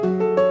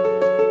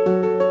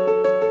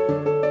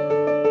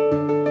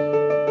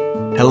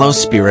Hello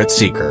Spirit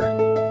Seeker.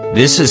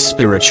 This is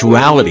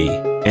Spirituality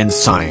and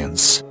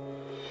Science.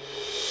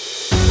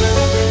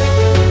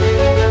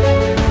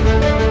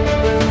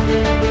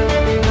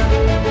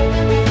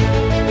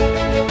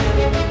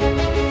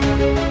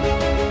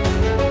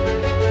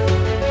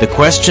 The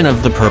question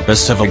of the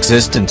purpose of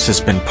existence has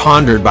been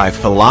pondered by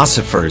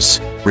philosophers,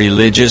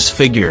 religious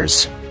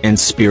figures, and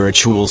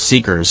spiritual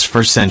seekers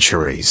for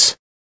centuries.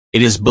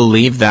 It is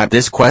believed that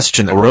this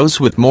question arose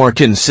with more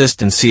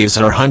consistency as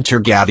our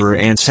hunter-gatherer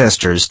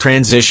ancestors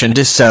transitioned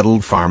to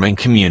settled farming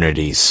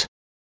communities.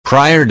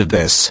 Prior to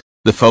this,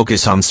 the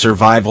focus on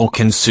survival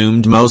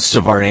consumed most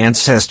of our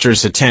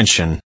ancestors'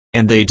 attention,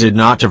 and they did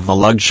not have the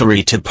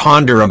luxury to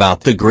ponder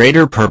about the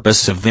greater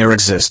purpose of their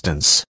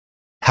existence.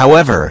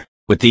 However,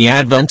 with the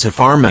advent of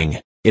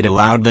farming, it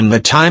allowed them the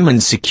time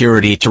and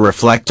security to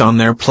reflect on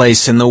their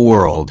place in the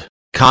world,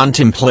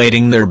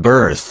 contemplating their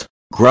birth,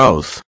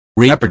 growth,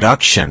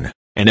 reproduction,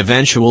 and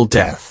eventual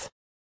death.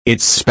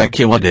 It's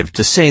speculative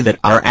to say that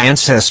our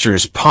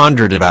ancestors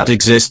pondered about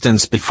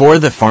existence before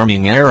the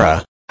farming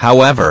era.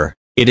 However,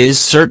 it is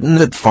certain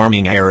that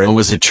farming era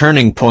was a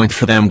turning point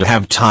for them to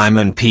have time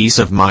and peace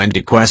of mind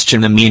to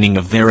question the meaning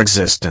of their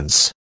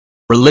existence.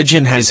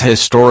 Religion has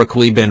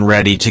historically been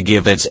ready to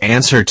give its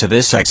answer to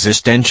this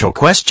existential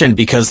question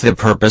because the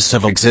purpose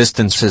of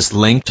existence is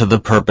linked to the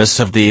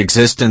purpose of the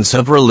existence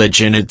of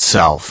religion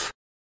itself.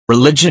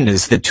 Religion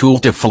is the tool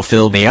to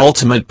fulfill the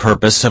ultimate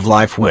purpose of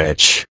life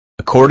which,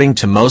 according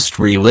to most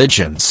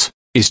religions,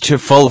 is to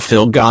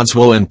fulfill God's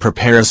will and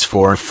prepare us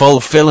for a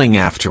fulfilling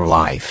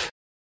afterlife.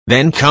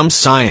 Then comes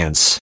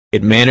science.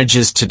 It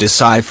manages to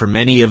decipher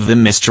many of the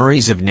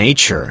mysteries of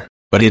nature,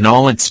 but in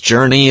all its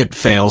journey it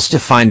fails to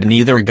find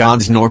neither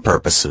gods nor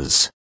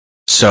purposes.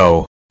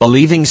 So,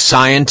 believing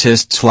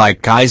scientists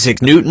like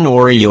Isaac Newton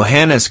or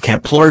Johannes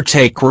Kepler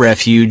take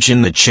refuge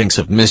in the chinks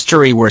of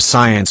mystery where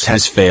science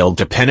has failed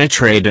to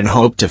penetrate and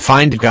hope to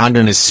find God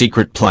and His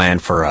secret plan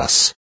for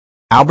us.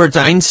 Albert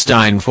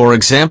Einstein, for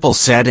example,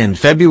 said in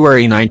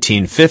February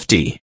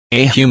 1950,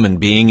 "A human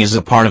being is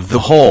a part of the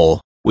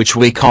whole, which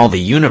we call the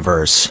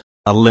universe,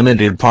 a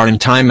limited part in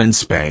time and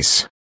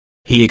space.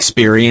 He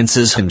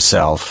experiences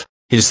himself,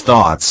 his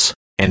thoughts,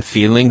 and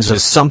feelings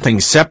as something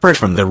separate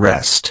from the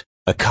rest,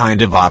 a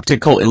kind of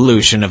optical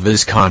illusion of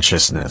his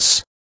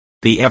consciousness."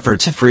 The effort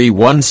to free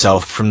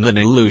oneself from that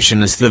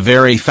illusion is the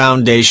very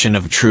foundation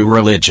of true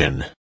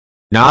religion.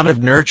 Not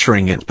of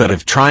nurturing it but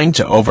of trying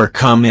to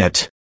overcome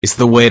it, is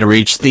the way to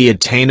reach the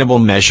attainable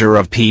measure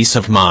of peace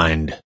of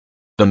mind.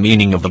 The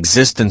meaning of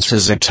existence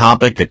is a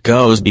topic that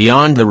goes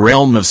beyond the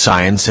realm of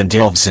science and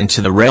delves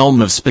into the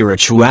realm of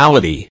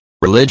spirituality,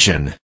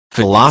 religion,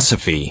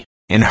 philosophy,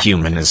 and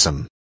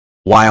humanism.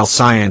 While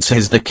science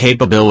has the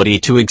capability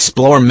to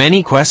explore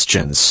many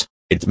questions,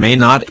 it may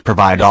not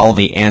provide all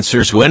the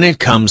answers when it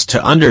comes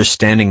to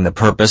understanding the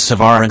purpose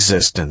of our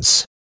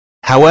existence.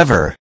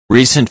 However,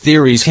 recent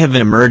theories have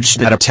emerged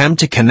that attempt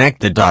to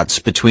connect the dots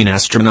between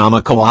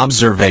astronomical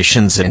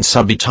observations and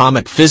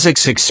subatomic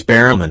physics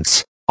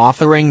experiments,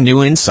 offering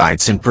new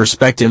insights and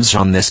perspectives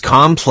on this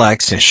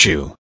complex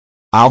issue.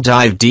 I'll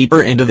dive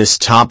deeper into this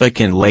topic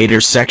in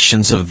later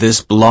sections of this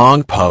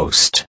blog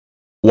post.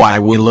 Why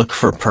we look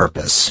for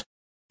purpose.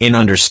 In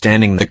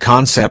understanding the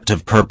concept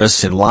of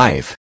purpose in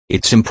life,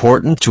 it's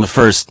important to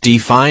first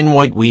define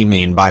what we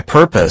mean by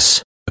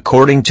purpose.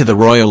 According to the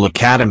Royal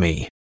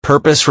Academy,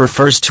 purpose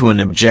refers to an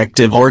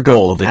objective or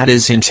goal that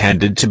is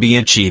intended to be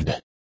achieved.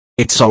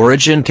 Its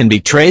origin can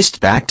be traced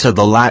back to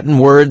the Latin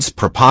words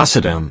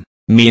propositum,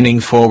 meaning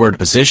forward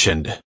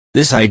positioned.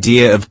 This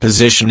idea of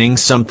positioning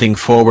something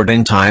forward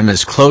in time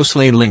is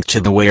closely linked to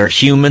the way our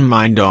human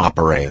mind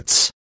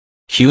operates.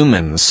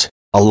 Humans,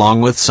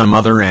 along with some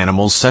other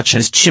animals such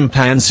as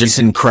chimpanzees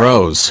and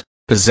crows,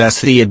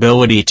 possess the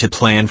ability to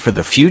plan for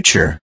the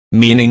future,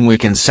 meaning we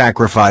can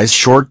sacrifice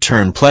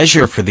short-term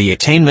pleasure for the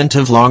attainment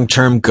of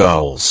long-term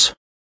goals.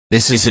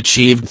 This is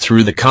achieved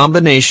through the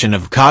combination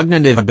of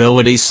cognitive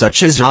abilities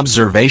such as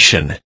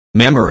observation,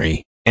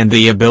 memory, and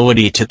the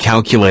ability to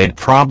calculate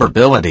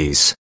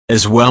probabilities,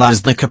 as well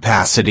as the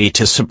capacity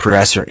to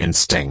suppress our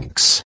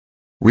instincts.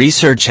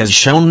 Research has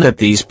shown that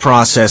these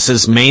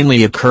processes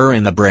mainly occur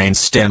in the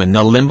brainstem and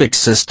the limbic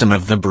system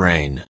of the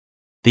brain.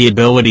 The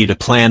ability to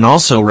plan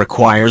also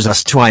requires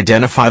us to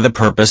identify the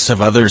purpose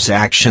of others'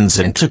 actions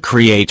and to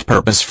create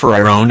purpose for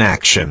our own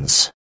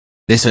actions.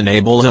 This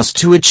enables us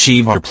to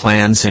achieve our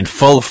plans and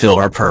fulfill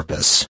our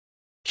purpose.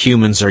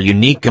 Humans are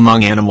unique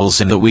among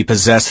animals in that we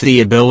possess the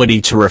ability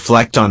to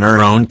reflect on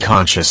our own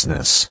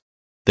consciousness.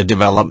 The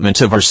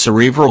development of our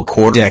cerebral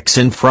cortex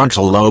and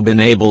frontal lobe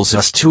enables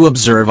us to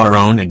observe our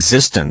own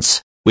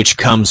existence, which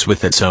comes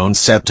with its own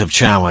set of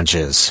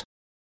challenges.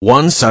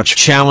 One such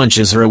challenge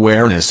is our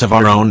awareness of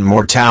our own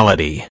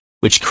mortality,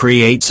 which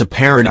creates a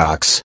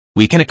paradox.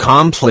 We can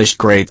accomplish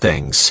great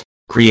things,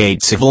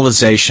 create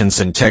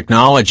civilizations and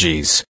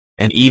technologies,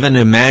 and even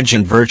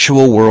imagine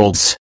virtual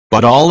worlds,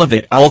 but all of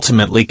it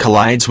ultimately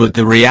collides with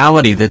the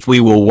reality that we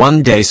will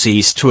one day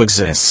cease to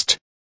exist.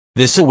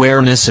 This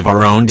awareness of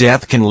our own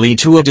death can lead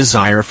to a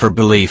desire for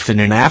belief in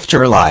an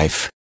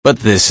afterlife, But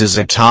this is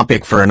a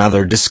topic for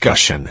another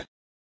discussion.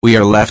 We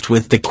are left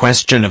with the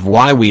question of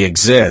why we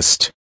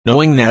exist,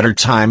 knowing that our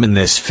time in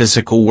this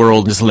physical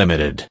world is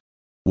limited.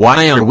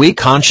 Why are we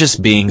conscious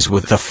beings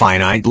with a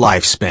finite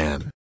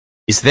lifespan?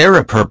 Is there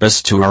a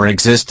purpose to our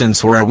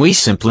existence, or are we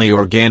simply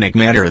organic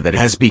matter that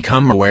has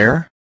become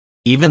aware?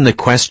 Even the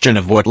question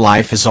of what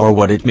life is or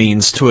what it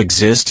means to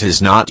exist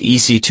is not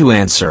easy to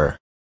answer.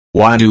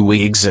 Why do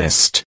we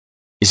exist?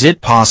 Is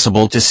it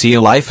possible to see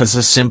life as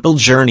a simple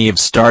journey of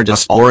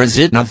stardust, or is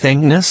it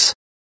nothingness?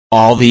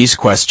 All these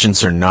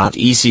questions are not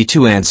easy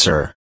to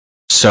answer.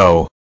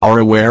 So, our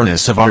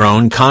awareness of our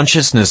own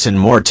consciousness and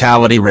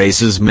mortality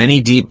raises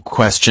many deep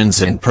questions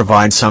and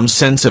provides some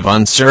sense of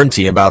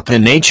uncertainty about the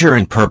nature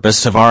and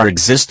purpose of our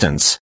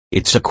existence.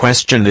 It's a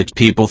question that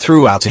people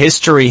throughout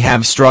history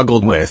have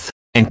struggled with,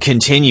 and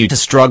continue to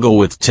struggle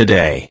with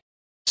today.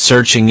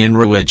 Searching in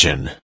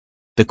religion.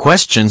 The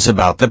questions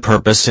about the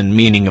purpose and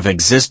meaning of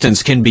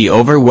existence can be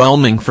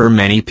overwhelming for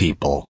many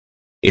people.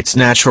 It's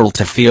natural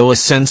to feel a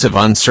sense of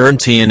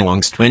uncertainty and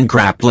angst when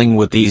grappling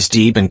with these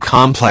deep and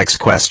complex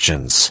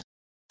questions.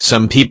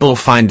 Some people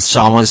find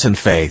solace in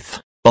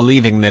faith,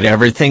 believing that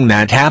everything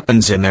that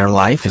happens in their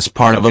life is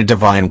part of a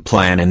divine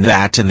plan and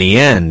that in the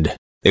end,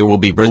 they will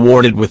be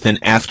rewarded with an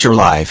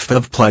afterlife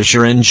of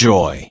pleasure and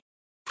joy.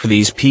 For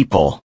these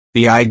people,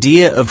 the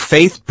idea of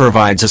faith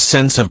provides a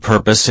sense of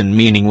purpose and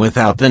meaning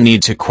without the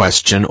need to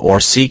question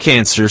or seek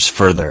answers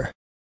further.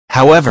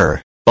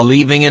 However,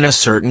 believing in a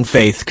certain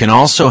faith can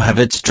also have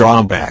its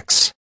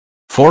drawbacks.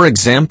 For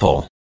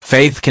example,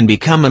 faith can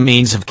become a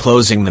means of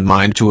closing the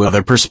mind to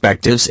other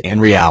perspectives and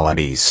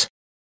realities.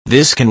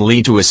 This can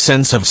lead to a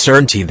sense of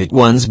certainty that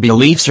one's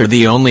beliefs are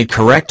the only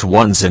correct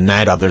ones and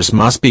that others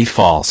must be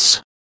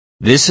false.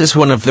 This is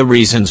one of the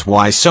reasons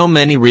why so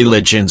many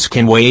religions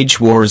can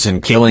wage wars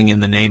and killing in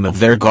the name of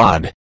their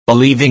God.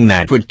 Believing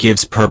that what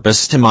gives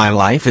purpose to my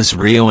life is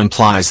real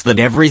implies that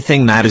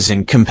everything that is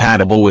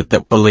incompatible with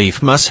that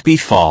belief must be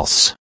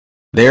false.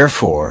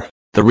 Therefore,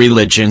 the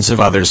religions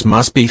of others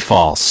must be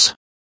false.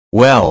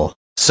 Well,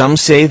 some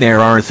say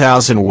there are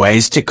 1,000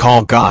 ways to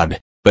call God,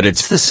 but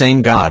it's the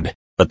same God,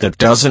 but that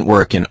doesn't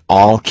work in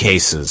all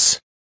cases.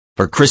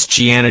 For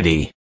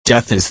Christianity,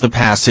 death is the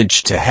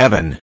passage to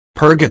heaven,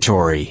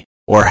 purgatory,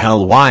 or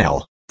hell,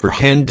 while, for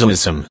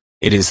Hinduism,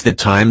 it is the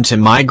time to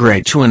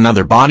migrate to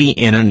another body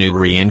in a new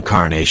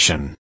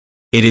reincarnation.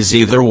 It is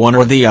either one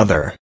or the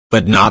other,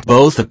 but not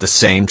both at the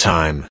same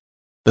time.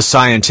 The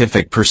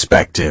scientific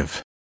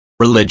perspective.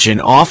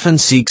 Religion often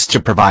seeks to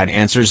provide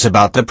answers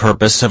about the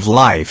purpose of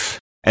life,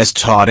 as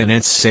taught in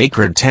its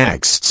sacred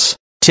texts,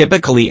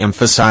 typically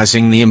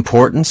emphasizing the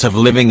importance of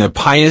living a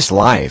pious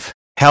life,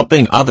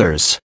 helping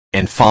others,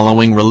 and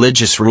following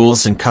religious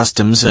rules and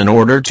customs in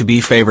order to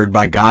be favored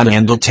by God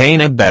and attain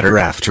a better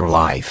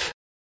afterlife.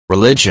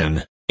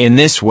 Religion, in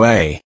this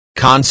way,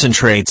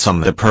 concentrates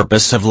on the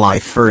purpose of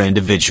life for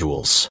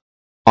individuals.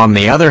 On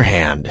the other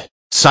hand,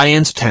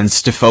 science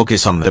tends to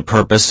focus on the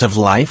purpose of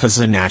life as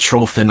a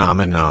natural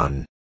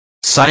phenomenon.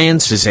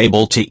 Science is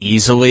able to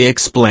easily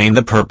explain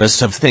the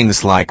purpose of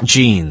things like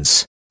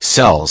genes,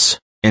 cells,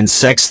 and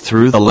sex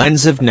through the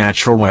lens of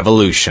natural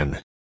evolution.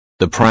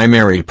 The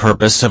primary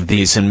purpose of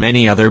these and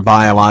many other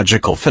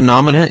biological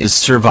phenomena is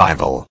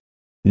survival.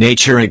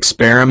 Nature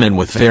experiments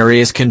with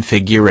various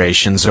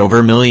configurations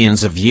over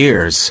millions of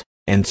years,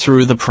 and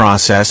through the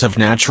process of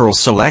natural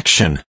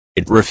selection,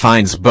 it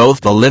refines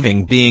both the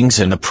living beings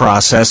and the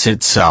process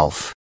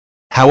itself.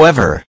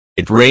 However,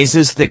 it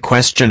raises the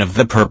question of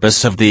the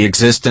purpose of the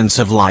existence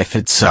of life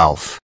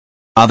itself.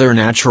 Other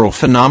natural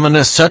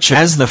phenomena such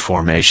as the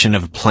formation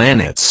of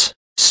planets,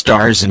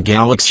 stars and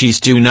galaxies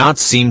do not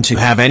seem to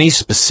have any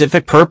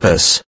specific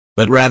purpose,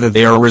 but rather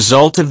they are a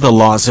result of the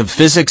laws of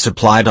physics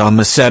applied on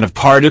the set of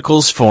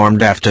particles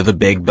formed after the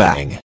Big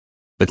Bang.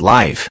 But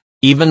life,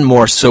 even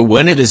more so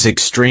when it is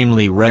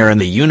extremely rare in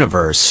the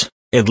universe,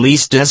 at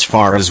least as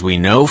far as we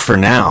know for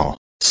now,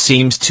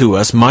 seems to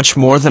us much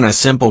more than a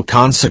simple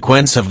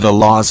consequence of the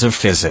laws of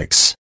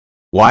physics.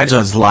 Why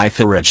does life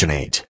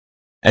originate?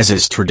 As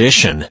is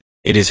tradition,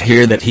 it is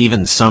here that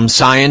even some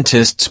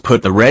scientists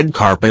put the red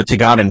carpet to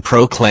God and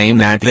proclaim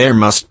that there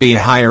must be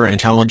a higher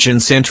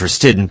intelligence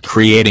interested in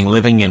creating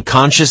living and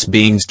conscious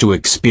beings to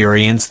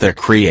experience their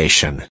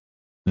creation.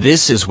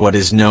 This is what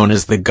is known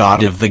as the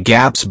God of the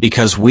Gaps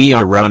because we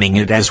are running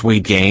it as we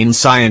gain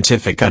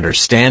scientific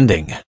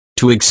understanding,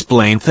 to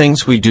explain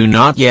things we do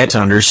not yet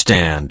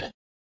understand.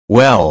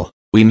 Well,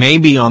 we may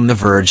be on the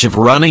verge of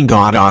running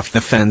God off the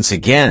fence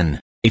again,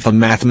 if a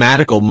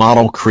mathematical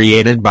model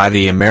created by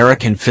the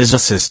American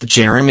physicist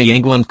Jeremy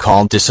England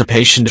called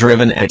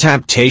dissipation-driven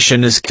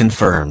adaptation is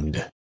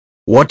confirmed.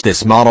 What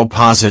this model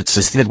posits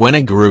is that when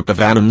a group of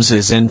atoms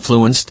is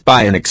influenced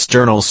by an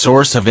external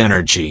source of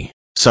energy,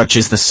 such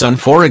as the sun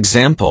for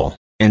example,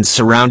 and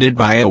surrounded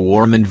by a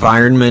warm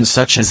environment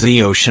such as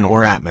the ocean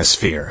or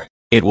atmosphere,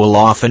 it will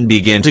often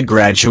begin to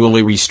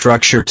gradually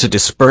restructure to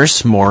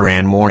disperse more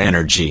and more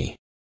energy.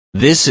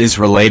 This is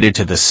related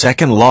to the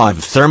second law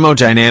of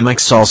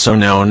thermodynamics, also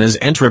known as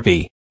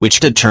entropy, which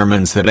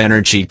determines that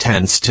energy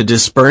tends to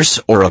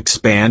disperse or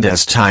expand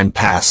as time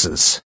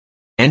passes.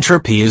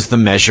 Entropy is the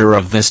measure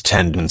of this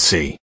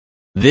tendency.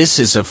 This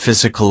is a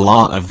physical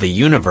law of the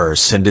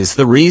universe and is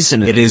the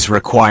reason it is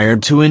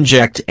required to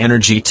inject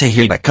energy to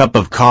heat a cup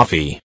of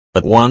coffee,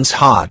 but once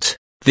hot,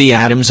 the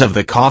atoms of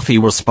the coffee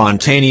will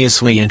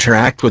spontaneously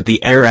interact with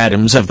the air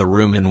atoms of the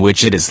room in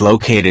which it is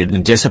located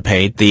and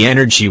dissipate the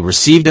energy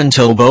received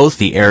until both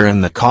the air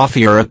and the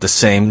coffee are at the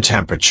same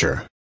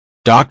temperature.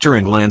 Dr.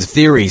 England's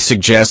theory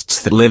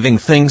suggests that living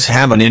things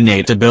have an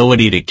innate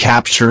ability to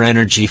capture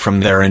energy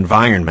from their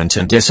environment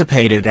and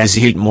dissipate it as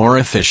heat more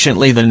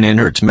efficiently than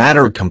inert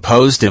matter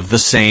composed of the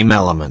same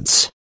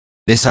elements.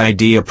 This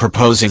idea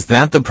proposes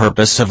that the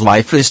purpose of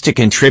life is to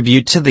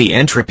contribute to the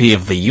entropy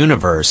of the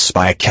universe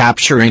by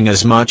capturing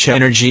as much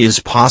energy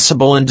as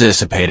possible and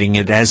dissipating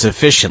it as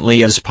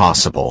efficiently as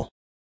possible.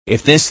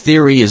 If this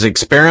theory is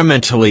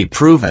experimentally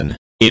proven,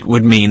 it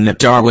would mean that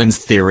Darwin's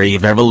theory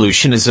of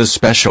evolution is a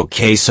special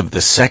case of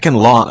the second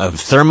law of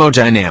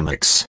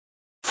thermodynamics.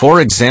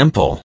 For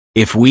example,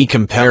 if we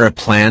compare a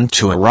plant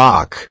to a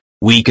rock,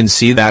 we can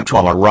see that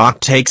while a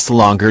rock takes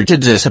longer to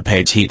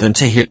dissipate heat than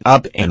to heat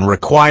up and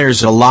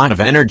requires a lot of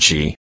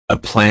energy, a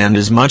plant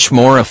is much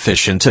more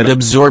efficient at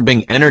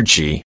absorbing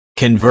energy,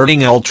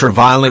 converting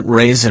ultraviolet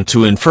rays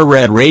into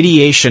infrared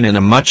radiation in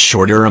a much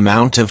shorter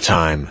amount of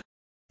time.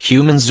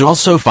 Humans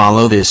also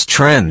follow this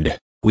trend.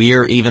 We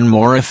are even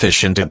more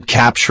efficient at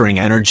capturing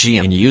energy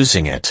and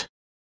using it.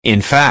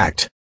 In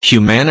fact,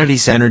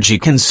 humanity's energy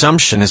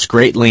consumption has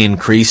greatly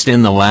increased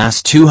in the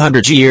last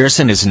 200 years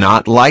and is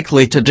not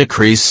likely to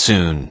decrease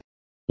soon.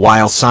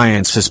 While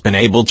science has been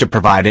able to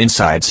provide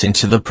insights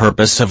into the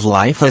purpose of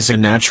life as a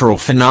natural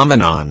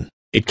phenomenon,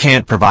 it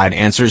can't provide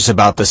answers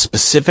about the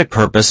specific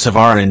purpose of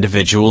our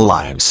individual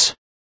lives.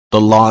 The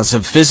laws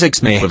of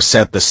physics may have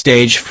set the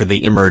stage for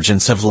the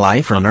emergence of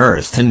life on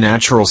Earth, and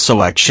natural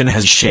selection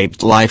has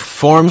shaped life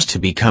forms to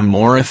become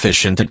more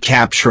efficient at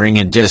capturing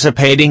and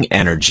dissipating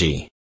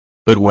energy.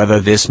 But whether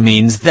this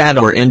means that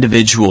our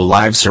individual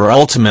lives are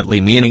ultimately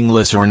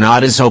meaningless or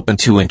not is open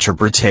to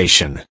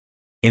interpretation.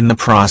 In the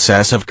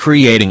process of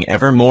creating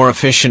ever more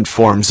efficient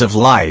forms of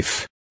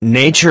life,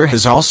 nature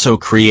has also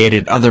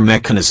created other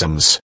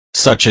mechanisms,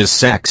 such as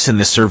sex and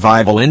the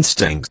survival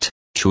instinct,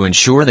 to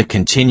ensure the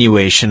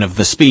continuation of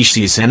the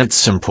species, and at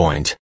some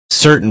point,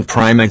 certain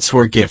primates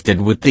were gifted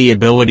with the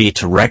ability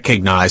to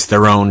recognize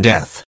their own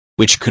death,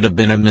 which could have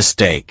been a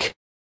mistake.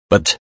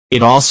 But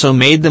it also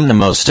made them the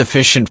most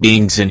efficient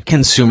beings in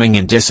consuming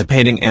and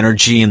dissipating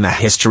energy in the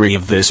history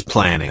of this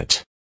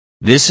planet.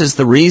 This is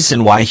the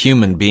reason why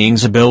human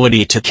beings'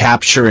 ability to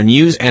capture and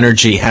use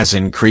energy has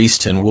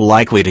increased and will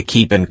likely to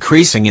keep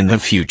increasing in the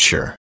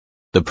future.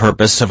 The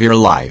purpose of your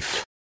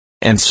life.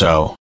 And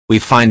so, we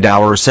find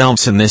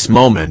ourselves in this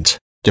moment,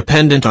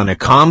 dependent on a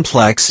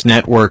complex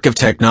network of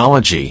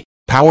technology,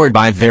 powered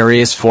by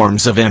various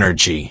forms of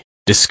energy,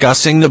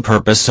 discussing the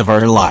purpose of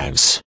our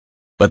lives.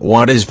 But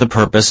what is the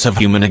purpose of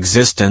human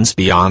existence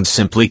beyond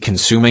simply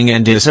consuming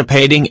and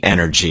dissipating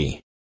energy?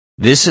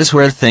 This is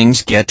where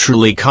things get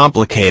truly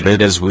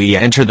complicated as we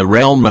enter the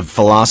realm of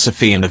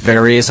philosophy and the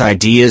various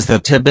ideas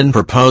that have been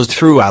proposed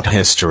throughout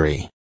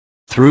history.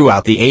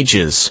 Throughout the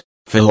ages,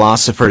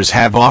 philosophers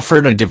have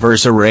offered a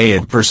diverse array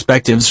of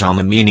perspectives on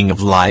the meaning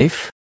of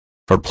life.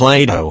 For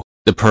Plato,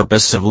 the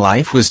purpose of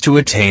life was to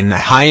attain the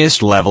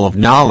highest level of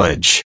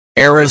knowledge.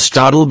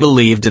 Aristotle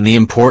believed in the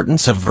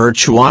importance of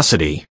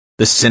virtuosity.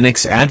 The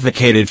Cynics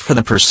advocated for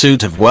the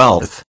pursuit of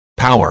wealth,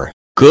 power,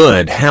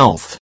 good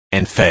health,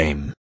 and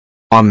fame.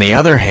 On the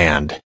other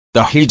hand,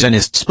 the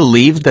hedonists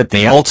believed that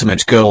the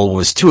ultimate goal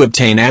was to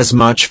obtain as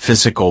much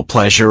physical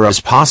pleasure as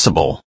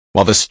possible,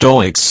 while the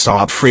Stoics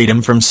sought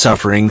freedom from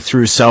suffering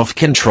through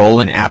self-control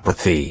and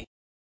apathy.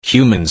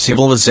 Human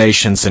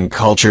civilizations and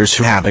cultures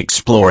have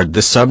explored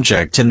the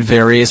subject in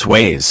various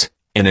ways,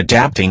 in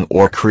adapting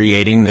or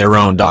creating their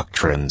own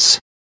doctrines.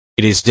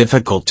 It is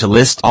difficult to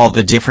list all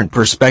the different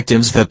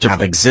perspectives that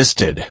have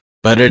existed,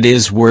 but it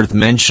is worth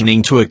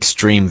mentioning two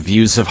extreme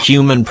views of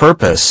human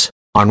purpose.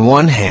 On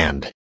one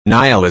hand,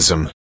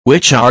 nihilism,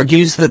 which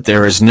argues that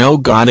there is no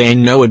God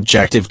and no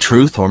objective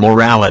truth or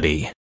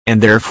morality,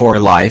 and therefore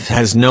life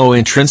has no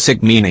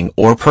intrinsic meaning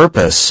or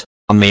purpose.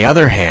 On the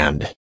other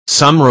hand,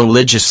 some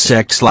religious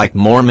sects like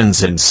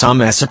Mormons and some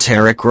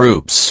esoteric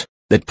groups,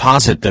 that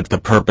posit that the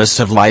purpose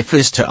of life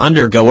is to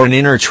undergo an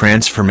inner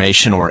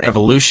transformation or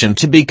evolution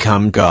to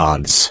become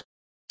gods.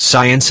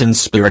 Science and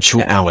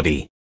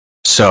spirituality.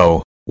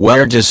 So,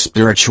 where does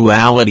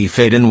spirituality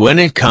fit in when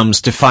it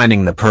comes to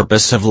finding the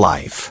purpose of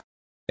life?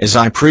 As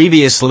I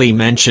previously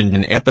mentioned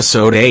in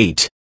episode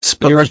 8,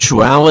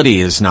 spirituality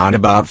is not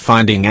about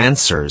finding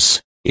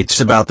answers, it's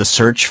about the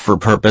search for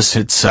purpose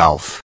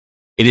itself.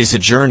 It is a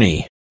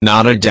journey,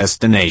 not a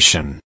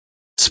destination.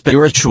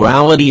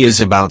 Spirituality is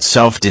about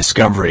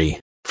self-discovery,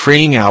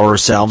 freeing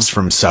ourselves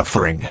from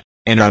suffering,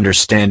 and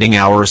understanding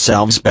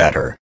ourselves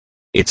better.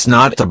 It's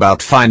not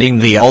about finding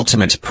the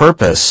ultimate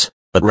purpose,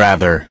 but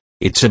rather,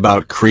 it's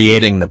about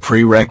creating the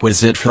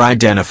prerequisite for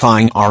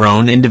identifying our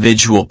own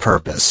individual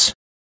purpose.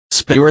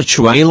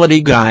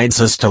 Spirituality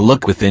guides us to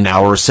look within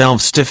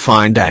ourselves to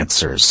find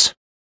answers.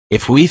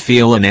 If we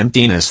feel an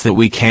emptiness that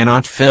we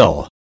cannot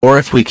fill, or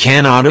if we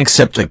cannot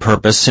accept a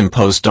purpose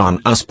imposed on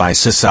us by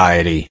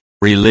society,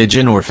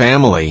 religion or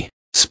family,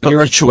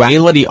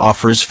 spirituality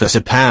offers us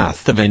a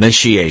path of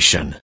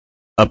initiation.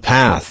 A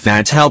path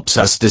that helps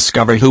us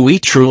discover who we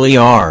truly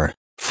are,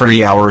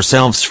 free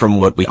ourselves from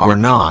what we are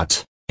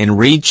not, and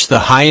reach the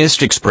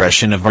highest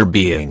expression of our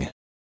being.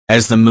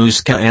 As the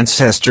Muisca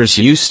ancestors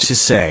used to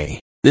say,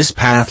 this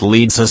path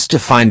leads us to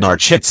find our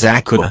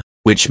Chitzakua,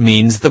 which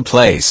means the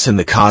place in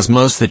the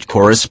cosmos that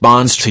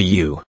corresponds to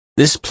you.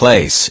 This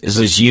place is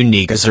as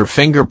unique as our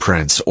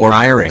fingerprints or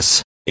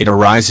iris. It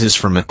arises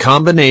from a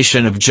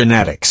combination of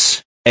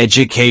genetics,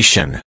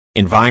 education,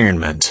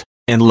 environment,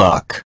 and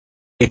luck.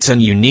 It's a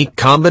unique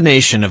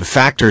combination of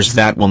factors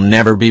that will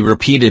never be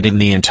repeated in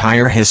the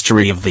entire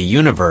history of the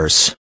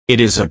universe. It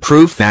is a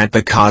proof that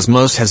the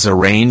cosmos has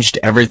arranged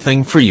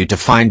everything for you to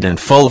find and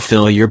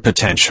fulfill your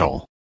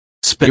potential.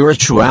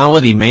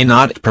 Spirituality may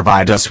not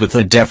provide us with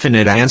a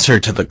definite answer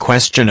to the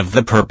question of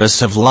the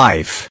purpose of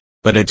life,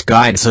 but it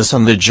guides us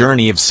on the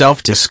journey of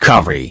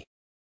self-discovery.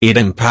 It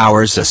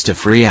empowers us to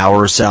free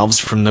ourselves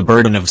from the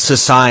burden of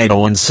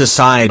societal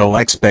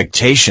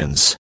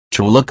expectations,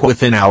 to look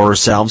within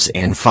ourselves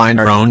and find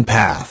our own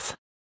path.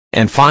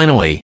 And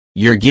finally,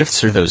 your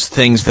gifts are those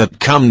things that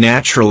come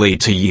naturally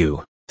to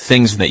you,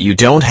 things that you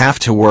don't have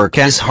to work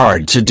as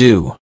hard to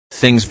do,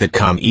 things that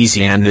come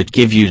easy and that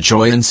give you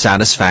joy and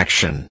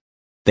satisfaction.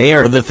 They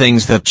are the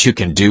things that you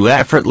can do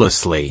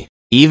effortlessly,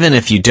 even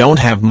if you don't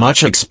have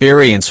much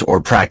experience or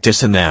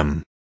practice in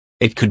them.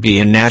 It could be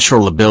a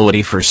natural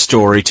ability for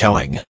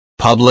storytelling,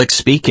 public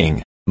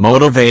speaking,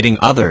 motivating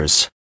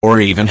others,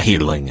 or even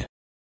healing.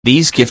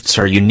 These gifts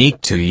are unique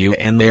to you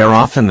and they are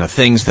often the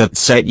things that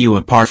set you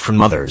apart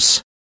from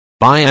others.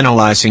 By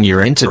analyzing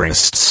your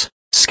interests,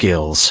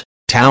 skills,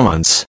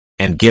 talents,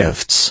 and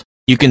gifts,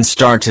 you can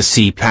start to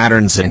see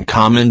patterns and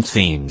common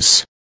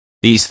themes.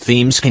 These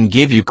themes can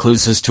give you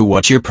clues as to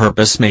what your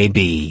purpose may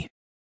be.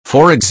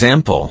 For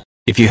example,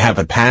 if you have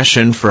a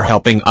passion for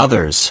helping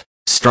others,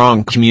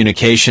 strong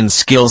communication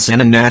skills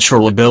and a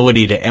natural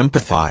ability to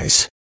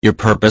empathize, your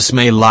purpose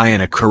may lie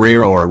in a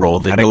career or a role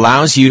that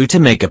allows you to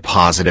make a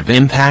positive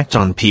impact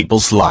on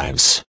people's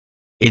lives.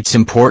 It's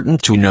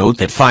important to note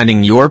that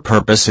finding your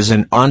purpose is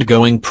an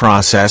ongoing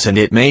process and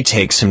it may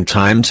take some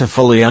time to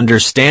fully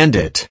understand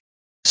it.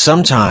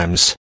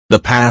 Sometimes, the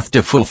path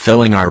to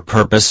fulfilling our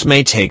purpose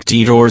may take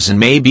detours and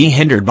may be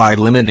hindered by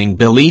limiting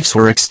beliefs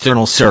or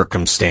external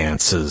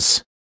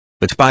circumstances.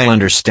 But by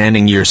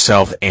understanding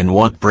yourself and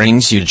what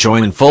brings you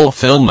joy and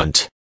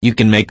fulfillment, you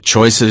can make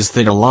choices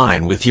that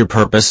align with your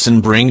purpose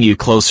and bring you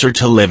closer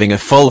to living a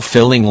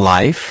fulfilling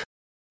life.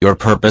 Your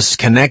purpose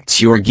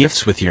connects your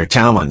gifts with your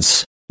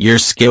talents, your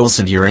skills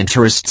and your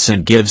interests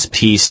and gives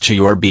peace to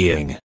your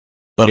being.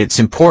 But it's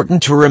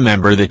important to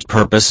remember that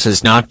purpose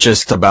is not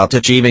just about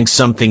achieving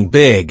something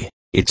big,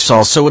 it's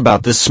also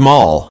about the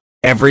small,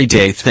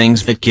 everyday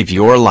things that give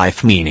your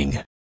life meaning.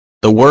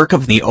 The work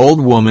of the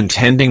old woman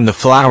tending the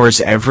flowers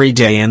every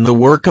day and the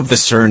work of the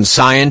CERN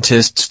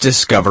scientists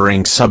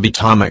discovering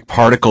subatomic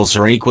particles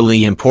are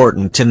equally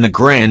important in the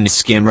grand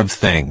scheme of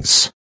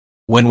things.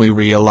 When we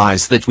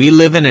realize that we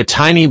live in a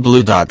tiny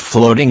blue dot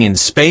floating in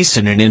space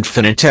in an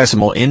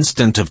infinitesimal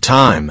instant of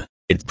time,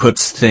 it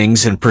puts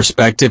things in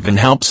perspective and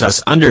helps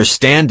us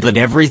understand that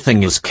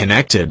everything is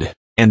connected,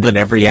 and that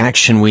every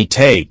action we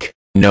take,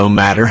 no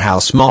matter how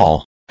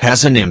small,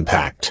 has an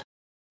impact.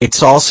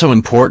 It's also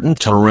important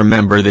to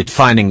remember that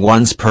finding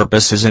one's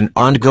purpose is an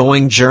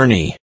ongoing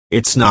journey.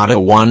 It's not a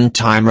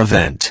one-time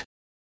event.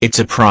 It's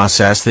a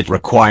process that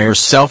requires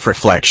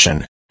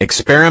self-reflection,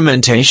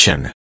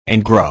 experimentation,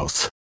 and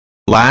growth.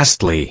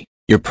 Lastly,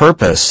 your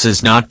purpose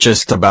is not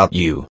just about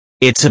you.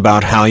 It's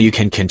about how you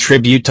can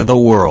contribute to the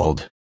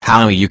world,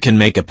 how you can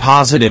make a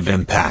positive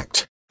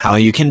impact, how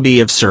you can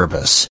be of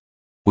service.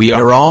 We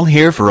are all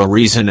here for a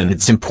reason and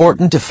it's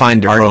important to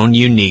find our own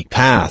unique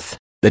path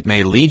that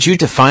may lead you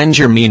to find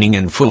your meaning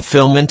and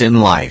fulfillment in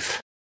life.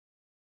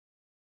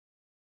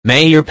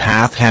 May your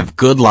path have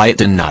good light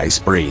and nice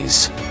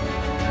breeze.